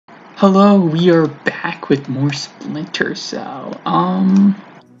Hello, we are back with more Splinter Cell. I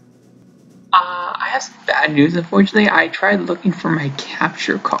have some bad news, unfortunately. I tried looking for my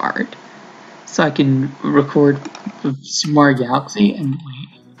capture card so I can record with Smart Galaxy and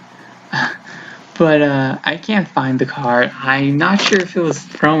wait. But, I can't find the card. I'm not sure if it was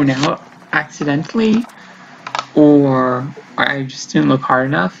thrown out accidentally or I just didn't look hard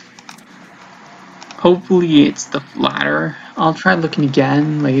enough. Hopefully it's the latter. I'll try looking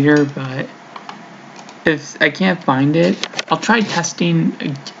again later, but if I can't find it, I'll try testing,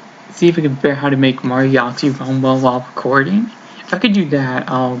 see if I can figure out how to make Mario Galaxy run well while recording. If I could do that,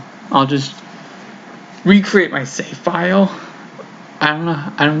 I'll just recreate my save file. I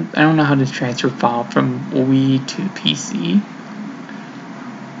don't know how to transfer file from Wii to PC,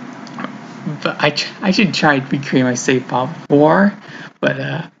 but I should try to recreate my save file before.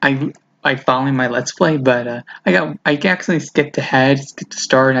 But I following my Let's Play, but I accidentally skipped ahead, skipped the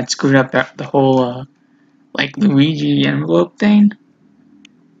start, and I screwed up the whole like Luigi envelope thing.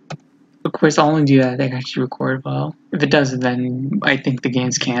 Of course, I'll only do that if I actually record well. If it doesn't, then I think the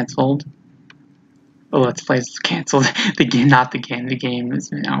game's cancelled. Oh, Let's Play is cancelled. The game, not the game. The game has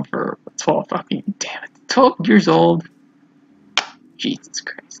been out for 12 fucking, damn it, 12 years old. Jesus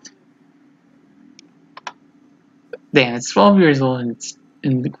Christ. Damn, it's 12 years old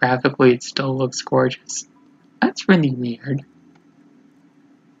and graphically it still looks gorgeous. That's really weird.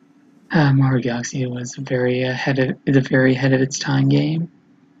 Mario Galaxy was a very ahead of its time game.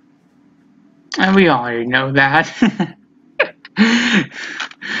 And we already know that.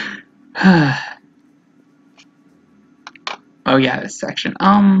 Oh yeah, this section.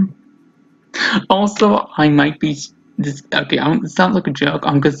 Also, I might be this. Okay, it's not like a joke.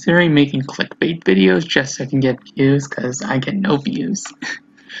 I'm considering making clickbait videos just so I can get views, cause I get no views.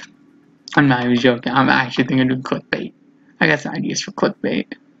 I'm not even joking. I'm actually thinking of doing clickbait. I got some ideas for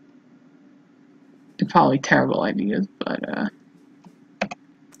clickbait. They're probably terrible ideas, but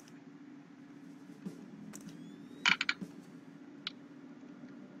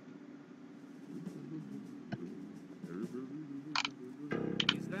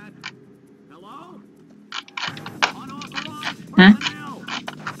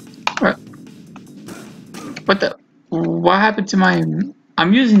What? What the? What happened to my?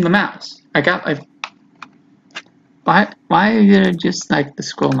 I'm using the mouse. I got like. Why did it just like the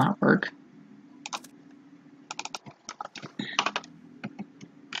scroll not work?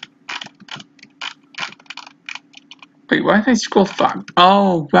 Wait, why did I scroll fuck?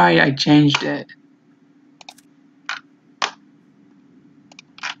 Oh right, I changed it.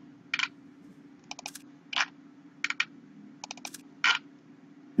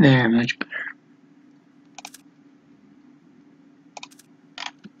 There, much better.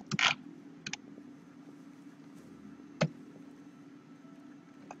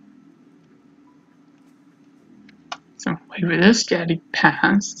 So wait for this guy to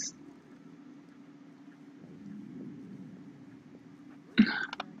pass.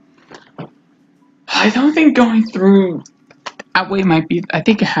 I don't think going through that way might be. I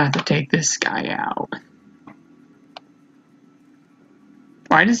think I have to take this guy out.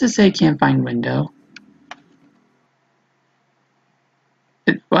 Why does it say can't find window?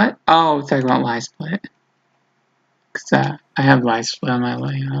 What? Oh, it's talking about live split. Cause I have live split on my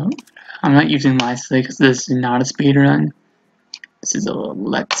layout. I'm not using live split because this is not a speedrun. This is a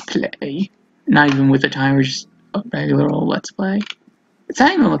let's play. Not even with a timer, just a regular old let's play. It's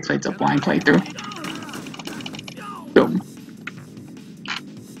not even a let's play, it's a blind playthrough. Boom.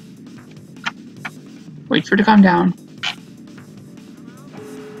 Wait for it to calm down.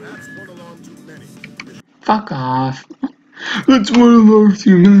 Fuck off. That's one alarm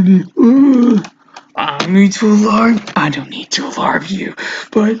too many. I don't need to alarm. I don't need to alarm you,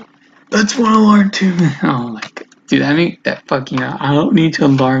 but that's one alarm too many. Oh my god. Dude, that fucking I don't need to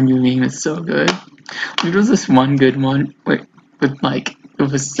alarm you meme is so good. There was this one good one with like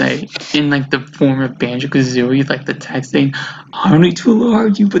it was say in like the form of Banjo-Kazooie, like the text saying, I don't need to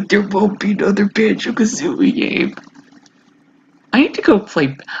alarm you, but there won't be another Banjo-Kazooie game. I need to go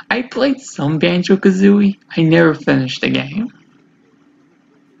play. I played some Banjo-Kazooie. I never finished the game.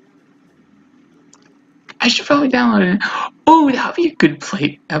 I should probably download it. Oh, that'd be a good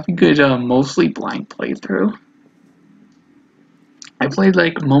play. That'd be good. Mostly blind playthrough. I played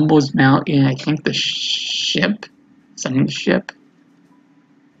like Mumbo's Mountain. I think the ship, something ship.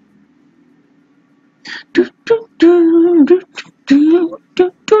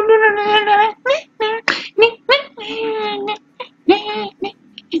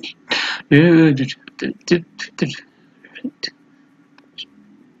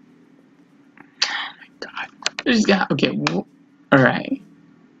 God. Just got okay. All right.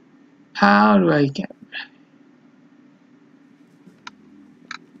 How do I get...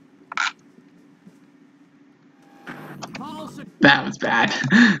 That was bad.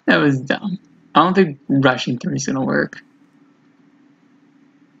 That was dumb. I don't think rushing through is gonna work.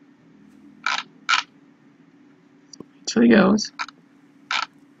 Till he goes.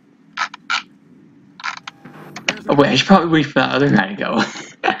 Oh wait, I should probably wait for the other guy to go.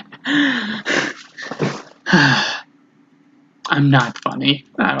 I'm not funny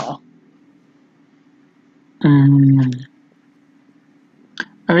at all.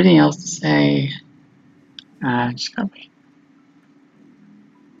 Everything else to say. Just gotta wait.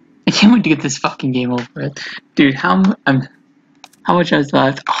 I can't wait to get this fucking game over with. Dude, how much is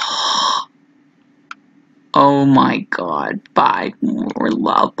left? Oh my god, 5 more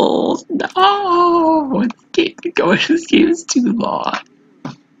levels. No! This game, this game is too long.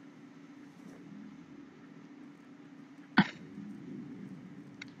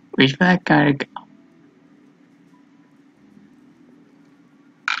 Wait for that guy to go.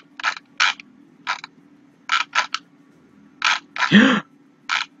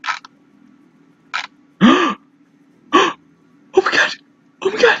 Oh my god! Oh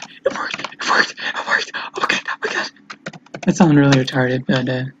my god! It worked! It worked! It worked! Oh my god! Oh my god! That sounded really retarded, but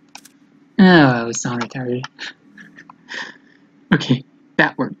oh, it was sound retarded. Okay,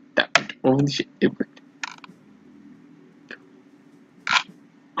 that worked. That worked. Holy shit, it worked.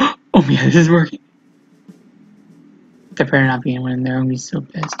 Oh man, this is working. There better not be anyone in there. I'm gonna be so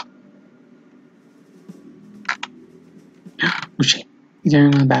pissed. Oh shit, is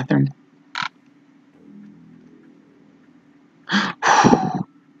anyone in the bathroom?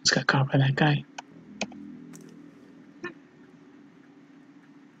 Just got caught by that guy.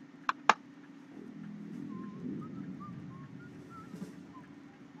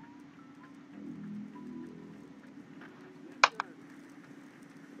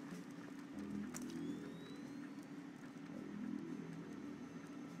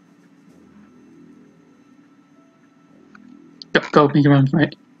 Go, make a run for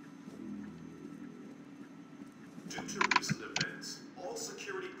it. Due to recent events, all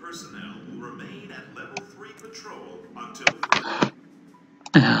security personnel will remain at level 3 patrol until Oh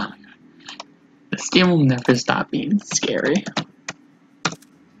my god. This game will never stop being scary.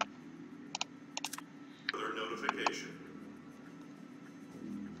 further notification.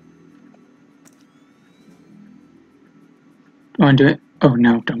 You wanna do it? Oh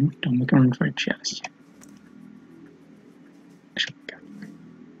no, don't make a run for it just yet.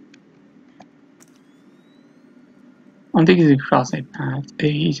 I don't think he's across that path.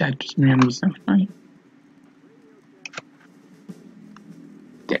 He's actually gonna be so funny.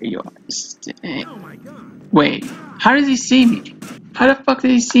 There you are. Oh my god. Wait, how does he see me? How the fuck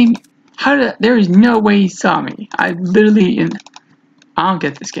did he see me? There is no way he saw me. I don't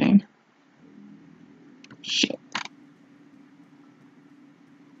get this game. Shit.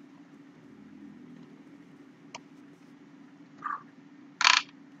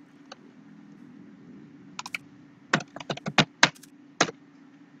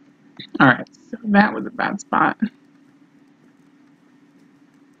 Alright, so that was a bad spot.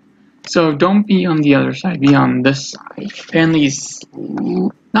 So don't be on the other side, be on this side. Apparently he's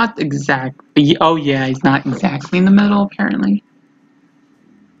not exactly, oh yeah, he's not exactly in the middle apparently.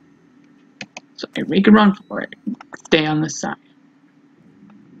 So make a run for it. Stay on this side.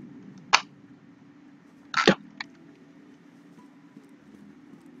 Go.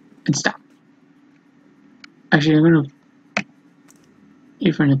 And stop. Actually, I'm gonna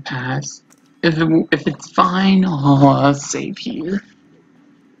you're gonna pass. If it's fine, I'll save here.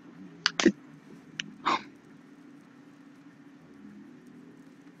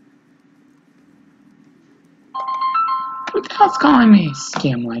 What the hell's calling me?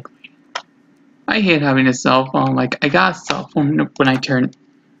 Scam likely. I hate having a cell phone. Like I got a cell phone when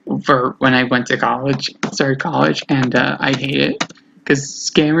I went to college, started college, and I hate it because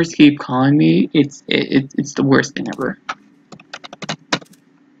scammers keep calling me. It's the worst thing ever.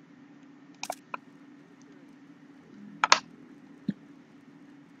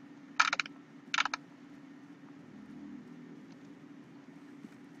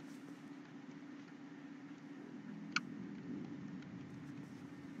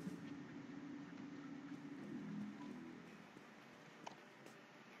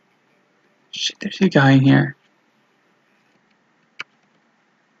 Shit, there's a guy in here.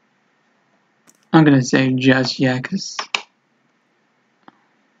 I'm gonna say just yet, cause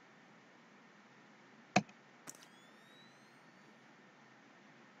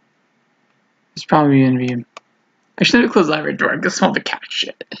it's probably gonna be. I should have closed the library door. I can smell the cat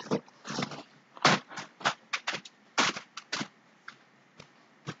shit.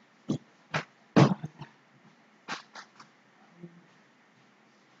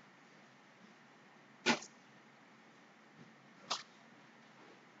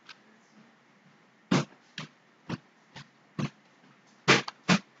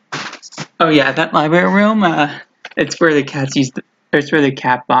 Oh yeah, that library room. It's where the cats used. It's where the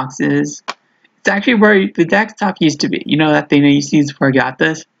cat box is. It's actually where the desktop used to be. You know that thing I used to use before I got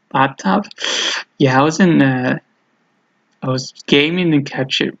this laptop? Yeah, I was gaming and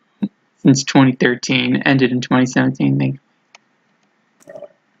catch it since 2013. Ended in 2017. Think,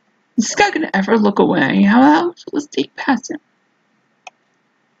 is this guy gonna ever look away? How else will this take past him?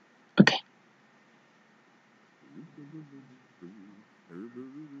 Okay.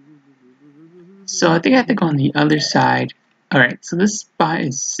 So I think I have to go on the other side. Alright, so this spot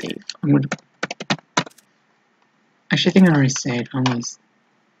is safe. Actually, I think I already saved.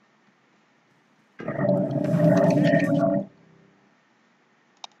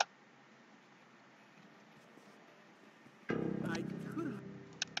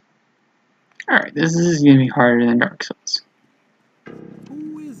 Alright, this is gonna be harder than Dark Souls.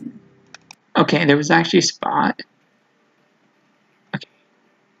 Who is? Okay, there was actually a spot. Okay.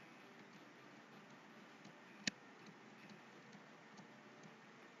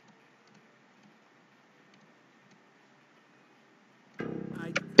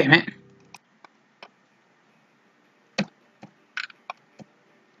 Damn it.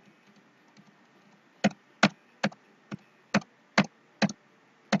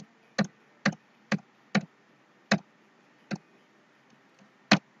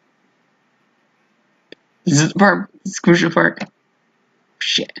 This is the part. This is the crucial part.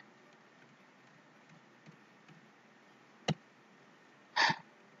 Shit.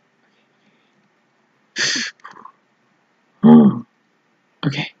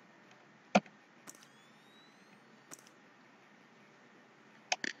 Okay.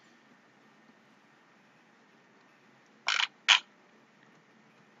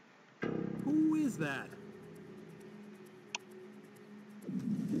 Who is that?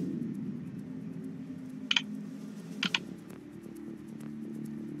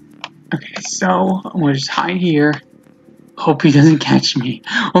 Okay, so I'm gonna just hide here. Hope he doesn't catch me.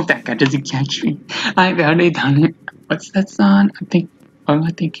 Hope that guy doesn't catch me. I've already done it. What's that song? What am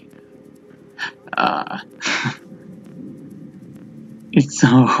I thinking? It's so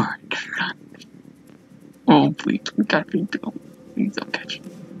hard. Oh, please, God, please don't catch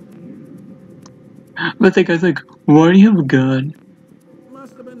me. But the guy's like, why do you have a gun?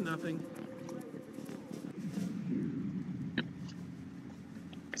 Must have been nothing.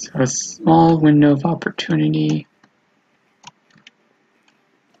 So a small window of opportunity.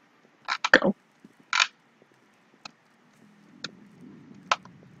 Go.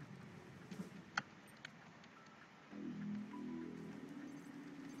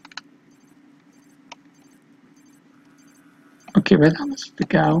 Okay, where the hell was to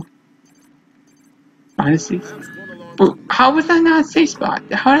go? Find a safe spot. That's one along. Well, how was that not a safe spot?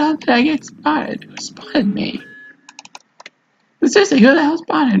 How the hell did I get spotted? Who spotted me? Seriously, who the hell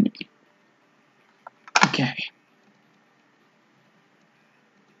spotted me? Okay.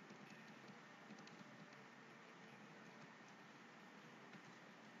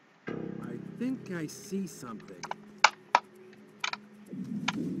 I think I see something.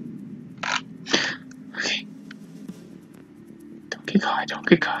 Okay. Don't get caught, don't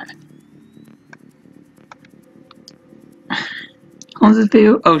get caught. How long does this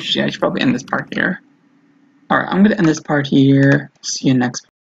video? Oh shit, I should probably end this part here. Alright, I'm gonna end this part here. See you next